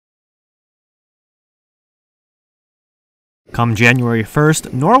Come January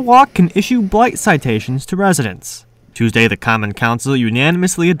 1st, Norwalk can issue blight citations to residents. Tuesday, the Common Council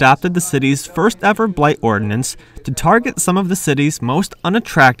unanimously adopted the city's first-ever Blight Ordinance to target some of the city's most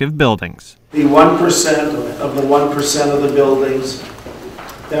unattractive buildings. The 1% of the 1% of the buildings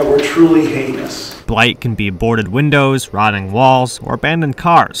that were truly heinous. Blight can be boarded windows, rotting walls, or abandoned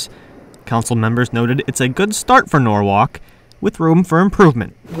cars. Council members noted it's a good start for Norwalk, with room for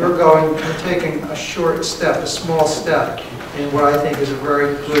improvement. We're taking a short step, a small step, in what I think is a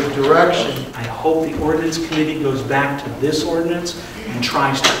very good direction. I hope the ordinance committee goes back to this ordinance and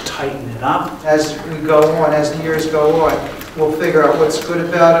tries to tighten it up. As we go on, as the years go on, we'll figure out what's good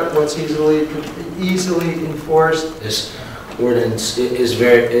about it, what's easily enforced. This ordinance is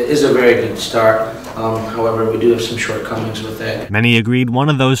a very good start. However, we do have some shortcomings with it. Many agreed one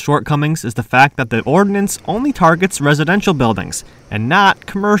of those shortcomings is the fact that the ordinance only targets residential buildings and not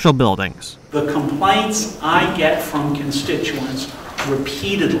commercial buildings. The complaints I get from constituents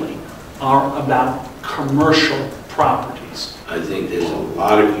repeatedly are about commercial properties. I think there's a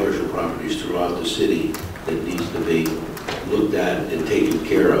lot of commercial properties throughout the city that needs to be looked at and taken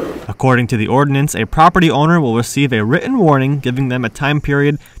care of. According to the ordinance, a property owner will receive a written warning giving them a time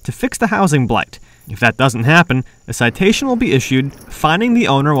period to fix the housing blight. If that doesn't happen, a citation will be issued, fining the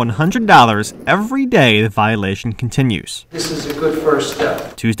owner $100 every day the violation continues. This is a good first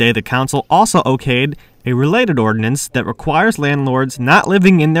step. Tuesday, the council also okayed a related ordinance that requires landlords not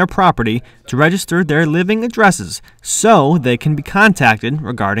living in their property to register their living addresses so they can be contacted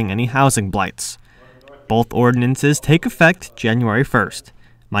regarding any housing blights. Both ordinances take effect January 1st.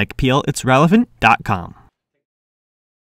 Mike Peel, itsrelevant.com.